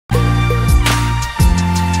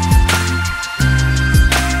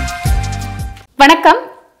வணக்கம்,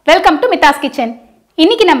 welcome to மித்தாஸ் kitchen.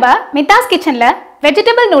 இன்னைக்கு நம்ம மித்தாஸ் கிச்சன்ல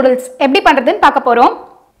வெஜிடபிள் நூடுல்ஸ் எப்படி பண்றதுன்னு பார்க்க போறோம்.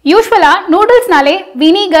 யூசுவலா நூடுல்ஸ்னாலே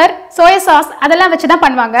வினிகர், சோயா சாஸ் அதெல்லாம் வச்சு தான்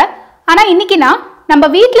பண்ணுவாங்க. ஆனா இன்னைக்கு நம்ம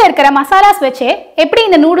வீட்டில் இருக்கிற மசாலாஸ் வச்சு எப்படி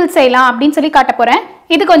இந்த நூடுல்ஸ் செய்யலாம் அப்படின்னு சொல்லி காட்ட போறேன்.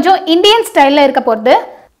 இது கொஞ்சம் இந்தியன் ஸ்டைல்ல இருக்க போகுது.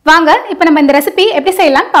 வாங்க இப்போ நம்ம இந்த ரெசிபி எப்படி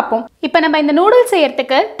செய்யலாம்னு பார்ப்போம். இப்போ நம்ம இந்த நூடுல்ஸ்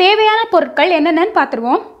செய்யறதுக்கு தேவையான பொருட்கள் என்னென்னு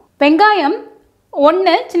பார்த்துருவோம். வெங்காயம்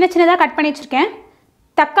 1 சின்ன சின்னதாக கட் பண்ணி வச்சுருக்கேன்.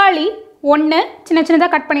 தக்காளி 1 சின்ன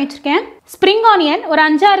சின்னதாக கட் பண்ணி வச்சுருக்கேன். ஸ்ப்ரிங் ஆனியன் ஒரு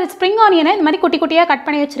 5-6 ஸ்ப்ரிங் ஆனியனை இந்த மாதிரி குட்டி குட்டியாக கட்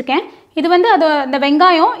பண்ணி வச்சுருக்கேன். இது வந்து அது அந்த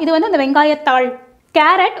வெங்காயம், இது வந்து அந்த வெங்காயத்தாள்.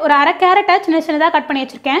 கேரட் ஒரு அரை கேரட்டை சின்ன சின்னதாக கட் பண்ணி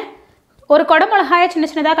வச்சுருக்கேன். ஒரு கொடை மிளகாயை சின்ன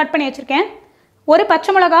சின்னதாக கட் பண்ணி வச்சுருக்கேன். ஒரு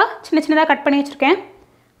பச்சை மிளகா சின்ன சின்னதாக கட் பண்ணி வச்சுருக்கேன்.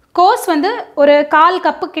 கோஸ் வந்து ஒரு 1/4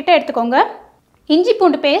 கப்பு கிட்ட எடுத்துக்கோங்க. இஞ்சி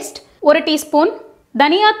பூண்டு பேஸ்ட் 1 டீஸ்பூன்.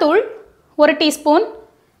 தனியாத்தூள் 1 டீஸ்பூன்.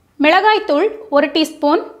 மிளகாய்த்தூள் 1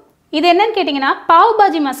 டீஸ்பூன். இது என்னன்னு கேட்டிங்கன்னா பாவ்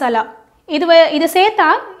பாஜி மசாலா. இது சேர்த்தா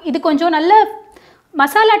இது கொஞ்சம் நல்ல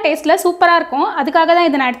மசாலா டேஸ்ட்டில் சூப்பராக இருக்கும். அதுக்காக தான்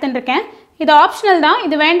இதை நான் எடுத்துட்டுருக்கேன். இது ஆப்ஷனல் தான்.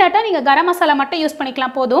 இது வேண்டாட்டா நீங்கள் கரம் மசாலா மட்டும் யூஸ்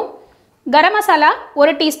பண்ணிக்கலாம், போதும். கரம் மசாலா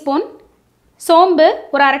 1 டீஸ்பூன். சோம்பு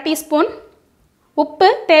ஒரு அரை டீஸ்பூன். உப்பு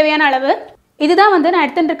தேவையான அளவு. இதுதான் வந்து நான்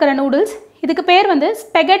எடுத்துகிட்டு இருக்கிற நூடுல்ஸ். இதுக்கு பேர் வந்து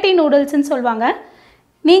ஸ்பெகட்டி நூடுல்ஸ்ன்னு சொல்லுவாங்க.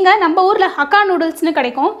 நீங்கள் நம்ம ஊரில் ஹக்கா நூடுல்ஸ்னு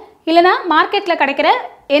கிடைக்கும், இல்லைனா மார்க்கெட்டில் கிடைக்கிற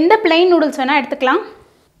எந்த பிளெயின் நூடுல்ஸ் வேணால் எடுத்துக்கலாம்.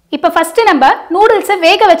 இப்போ ஃபஸ்ட்டு நம்ம நூடுல்ஸை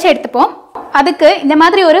வேக வச்சு எடுத்துப்போம். அதுக்கு இந்த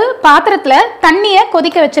மாதிரி ஒரு பாத்திரத்தில் தண்ணியை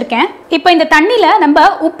கொதிக்க வச்சுருக்கேன். இப்போ இந்த தண்ணியில் நம்ம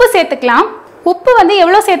உப்பு சேர்த்துக்கலாம். உப்பு வந்து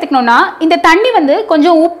எவ்வளோ சேர்த்துக்கணுன்னா, இந்த தண்ணி வந்து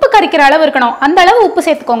கொஞ்சம் உப்பு கரிக்கிற அளவு இருக்கணும். அந்த அளவு உப்பு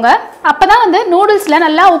சேர்த்துக்கோங்க. அப்போ தான் வந்து நூடுல்ஸில்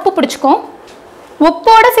நல்லா உப்பு பிடிச்சிக்கும்.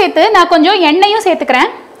 உப்போடு சேர்த்து நான் கொஞ்சம் எண்ணெயும்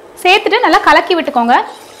சேர்த்துக்கிறேன். சேர்த்துட்டு நல்லா கலக்கி விட்டுக்கோங்க.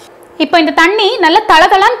 இப்போ இந்த தண்ணி நல்லா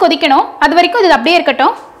தளதளான்னு கொதிக்கணும். அது வரைக்கும் இது அப்படியே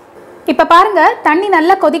இருக்கட்டும். இப்போ பாருங்கள், தண்ணி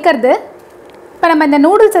நல்லா கொதிக்கிறது. இப்போ நம்ம இந்த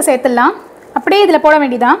நூடுல்ஸை சேர்த்துடலாம். அப்படியே இதில் போட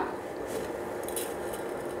வேண்டியதான்.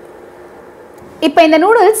 இப்போ இந்த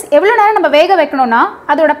நூடுல்ஸ் எவ்வளோ நேரம் நம்ம வேக வைக்கணும்னா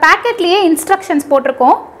அதோட பேக்கெட்லேயே இன்ஸ்ட்ரக்ஷன்ஸ்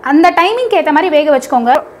போட்டிருக்கோம். அந்த டைமிங்க்கு ஏற்ற மாதிரி வேக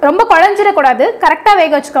வச்சுக்கோங்க. ரொம்ப குழஞ்சிடக்கூடாது, கரெக்டாக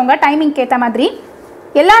வேக வச்சுக்கோங்க டைமிங்க்கு ஏற்ற மாதிரி.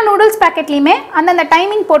 எல்லா நூடுல்ஸ் பேக்கெட்லேயுமே அந்தந்த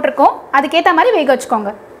டைமிங் போட்டிருக்கோம், அதுக்கேற்ற மாதிரி வேக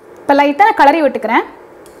வச்சுக்கோங்க. இப்போ லைட்டாக நான் கலரி விட்டுக்கிறேன்.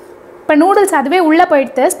 இப்போ நூடுல்ஸ் அதுவே உள்ளே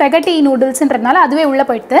போயிடுது. ஸ்பெகட்டி நூடுல்ஸுன்றதுனால அதுவே உள்ளே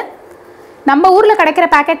போயிடுது. நம்ம ஊரில் கிடைக்கிற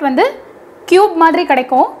பேக்கெட் வந்து க்யூப் மாதிரி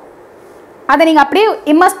கிடைக்கும். அதை நீங்கள் அப்படியே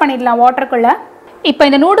இம்மர்ஸ் பண்ணிடலாம் வாட்டருக்குள்ளே. இப்போ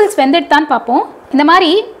இந்த நூடுல்ஸ் வெந்துடுதான்னு பார்ப்போம். இந்த மாதிரி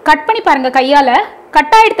கட் பண்ணி பாருங்கள் கையால்.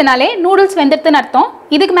 கட் ஆகிடுத்துனாலே நூடுல்ஸ் வெந்துடுதுன்னு அர்த்தம்.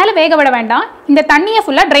 இதுக்கு மேலே வேக விட வேண்டாம். இந்த தண்ணியை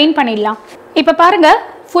ஃபுல்லாக ட்ரெயின் பண்ணிடலாம். இப்போ பாருங்கள்,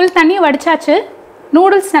 ஃபுல் தண்ணியை வடிச்சாச்சு.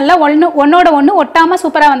 நூடுல்ஸ் நல்லா ஒன்றோட ஒன்று ஒட்டாமல்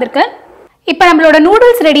சூப்பராக வந்திருக்கு. இப்போ நம்மளோட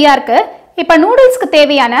நூடுல்ஸ் ரெடியாக இருக்குது. இப்போ நூடுல்ஸ்க்கு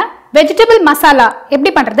தேவையான வெஜிடபிள் மசாலா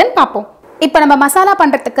எப்படி பண்ணுறதுன்னு பார்ப்போம். இப்போ நம்ம மசாலா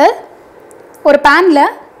பண்ணுறதுக்கு ஒரு பேனில்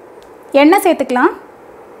எண்ணெய் சேர்த்துக்கலாம்.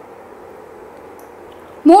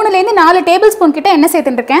 3லேருந்து 4 டேபிள் ஸ்பூன் கிட்ட எண்ணெய்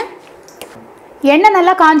சேர்த்துட்டுருக்கேன். எண்ணெய்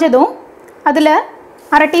நல்லா காஞ்சதும் அதில்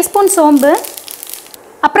அரை டீஸ்பூன் சோம்பு,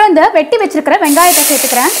 அப்புறம் இந்த வெட்டி வச்சுருக்கிற வெங்காயத்தை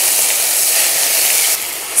சேர்த்துக்கிறேன்.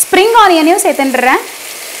 ஸ்ப்ரிங் ஆனியனையும் சேர்த்துட்டுறேன்.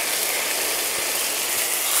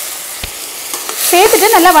 சேர்த்துட்டு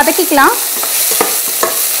நல்லா வதக்கிக்கலாம்.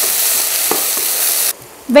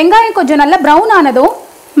 வெங்காயம் கொஞ்சம் நல்லா ப்ரௌன் ஆனதும்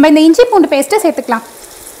நம்ம இந்த இஞ்சி பூண்டு பேஸ்ட்டை சேர்த்துக்கலாம்.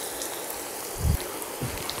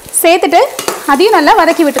 சேர்த்துட்டு அதையும் நல்லா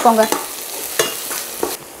வதக்கி விட்டுக்கோங்க.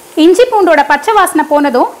 இஞ்சி பூண்டோட பச்சை வாசனை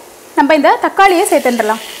போனதும் நம்ம இந்த தக்காளியை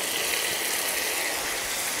சேர்த்துடலாம்.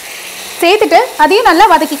 சேர்த்துட்டு அதையும் நல்லா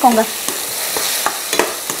வதக்கிக்கோங்க.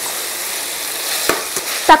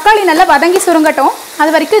 தக்காளி நல்லா வதங்கி சுருங்கட்டும்,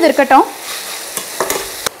 அது வரைக்கும் இது இருக்கட்டும்.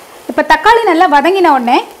 இப்போ தக்காளி நல்லா வதங்கின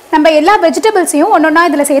உடனே நம்ம எல்லா வெஜிடபிள்ஸையும் ஒன்றொன்னா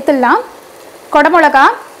இதில் சேர்த்துடலாம். கொடமிளகா,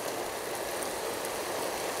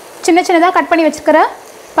 சின்ன சின்னதாக கட் பண்ணி வச்சுக்கிற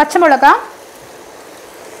பச்சை மிளகா,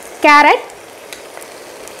 கேரட்,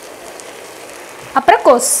 அப்புறம்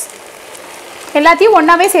கோஸ் எல்லாத்தையும்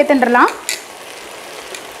ஒன்றாவே சேர்த்துடலாம்.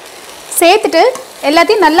 சேர்த்துட்டு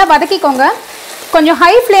எல்லாத்தையும் நல்லா வதக்கிக்கோங்க. கொஞ்சம்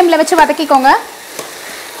ஹை ஃப்ளேமில் வச்சு வதக்கிக்கோங்க.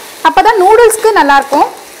 அப்போ தான் நூடுல்ஸ்க்கு நல்லாயிருக்கும்.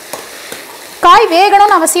 காய்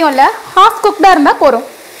வேகணும்னு அவசியம் இல்லை, ஹாஃப் குக்டாக இருந்தால் போதும்.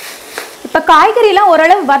 இப்போ காய்கறிலாம்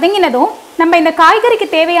ஓரளவு வதங்கினதும் நம்ம இந்த காய்கறிக்கு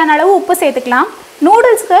தேவையான அளவு உப்பு சேர்த்துக்கலாம்.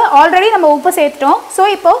 நூடுல்ஸ்க்கு ஆல்ரெடி நம்ம உப்பு சேர்த்துட்டோம். ஸோ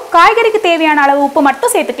இப்போது காய்கறிக்கு தேவையான அளவு உப்பு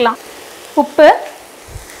மட்டும் சேர்த்துக்கலாம். உப்பு,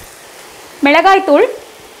 மிளகாய்த்தூள்,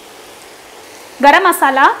 கரம்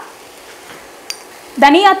மசாலா,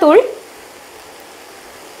 தனியாத்தூள்,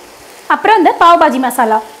 அப்புறம் இந்த பாவ் பாஜி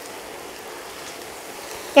மசாலா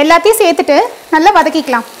எல்லாத்தையும் சேர்த்துட்டு நல்லா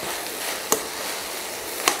வதக்கிக்கலாம்.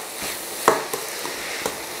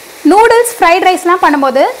 நூடுல்ஸ், ஃப்ரைட் ரைஸ்லாம்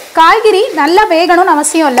பண்ணும்போது காய்கறி நல்லா வேகணும்னு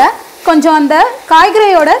அவசியம் இல்லை. கொஞ்சம் அந்த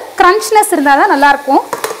காய்கறியோட க்ரன்ச்னஸ் இருந்தால் தான் நல்லாயிருக்கும்.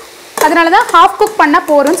 அதனால தான் ஹாஃப் குக் பண்ணால்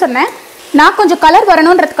போரும்னு சொன்னேன். நான் கொஞ்சம் கலர்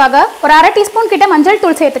வரணுன்றதுக்காக ஒரு அரை டீஸ்பூன் கிட்ட மஞ்சள்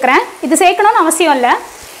தூள் சேர்த்துக்கிறேன். இது சேர்க்கணும்னு அவசியம் இல்லை,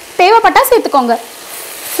 தேவைப்பட்டால் சேர்த்துக்கோங்க.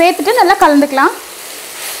 சேர்த்துட்டு நல்லா கலந்துக்கலாம்.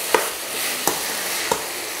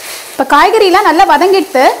 இப்போ காய்கறிலாம் நல்லா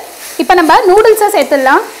வதங்கிட்டு இப்போ நம்ம நூடுல்ஸை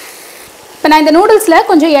சேர்த்துடலாம். இப்போ நான் இந்த நூடுல்ஸில்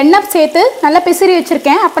கொஞ்சம் எண்ணெய் சேர்த்து நல்லா பிசிறி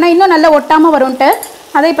வச்சுருக்கேன். அப்போ நான் இன்னும் நல்லா ஒட்டாமல் வரும்ன்ட்டு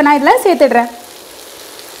அதை இப்போ நான் இதில் சேர்த்துடுறேன்.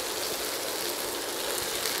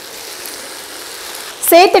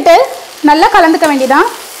 சேர்த்துட்டு நல்லா கலந்துக்க வேண்டியதான்.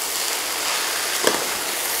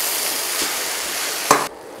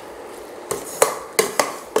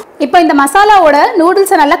 இப்போ இந்த மசாலாவோட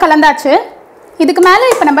நூடுல்ஸை நல்லா கலந்தாச்சு. இதுக்கு மேலே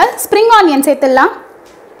இப்போ நம்ம ஸ்ப்ரிங் ஆனியன் சேர்த்துடலாம்.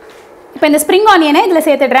 இப்போ இந்த ஸ்ப்ரிங் ஆனியனை இதில்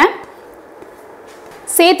சேர்த்துடுறேன்.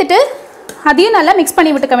 சேர்த்துட்டு அதையும் நல்லா மிக்ஸ்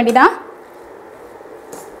பண்ணி விட்டுக்க வேண்டியதான்.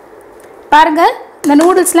 பாருங்கள், இந்த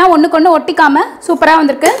நூடுல்ஸ்லாம் ஒன்றுக்கு ஒன்று ஒட்டிக்காமல் சூப்பராக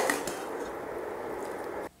வந்திருக்கு.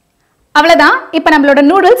 அவ்வளோதான், இப்போ நம்மளோட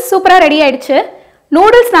நூடுல்ஸ் சூப்பராக ரெடி ஆகிடுச்சு.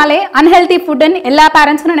 நூடுல்ஸ்னாலே அன்ஹெல்தி ஃபுட்டுன்னு எல்லா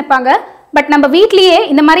பேரண்ட்ஸும் நினைப்பாங்க. பட் நம்ம வீட்லேயே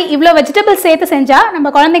இந்த மாதிரி இவ்வளோ வெஜிடபிள்ஸ் சேர்த்து செஞ்சால் நம்ம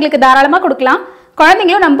குழந்தைங்களுக்கு தாராளமாக கொடுக்கலாம்.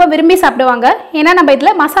 குழந்தைங்களும் ரொம்ப விரும்பி சாப்பிடுவாங்க. ஏன்னா நம்ம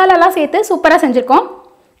இதில் மசாலாலாம் சேர்த்து சூப்பராக செஞ்சுருக்கோம்.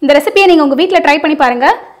 இந்த ரெசிபியை நீங்கள் உங்கள் வீட்டில் ட்ரை பண்ணி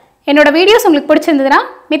பாருங்கள். என்னோட வீடியோஸ் உங்களுக்கு பிடிச்சிருந்ததுன்னா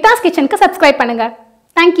மித்தாஸ் கிச்சனுக்கு சப்ஸ்கிரைப் பண்ணுங்கள்.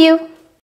 தேங்க்யூ.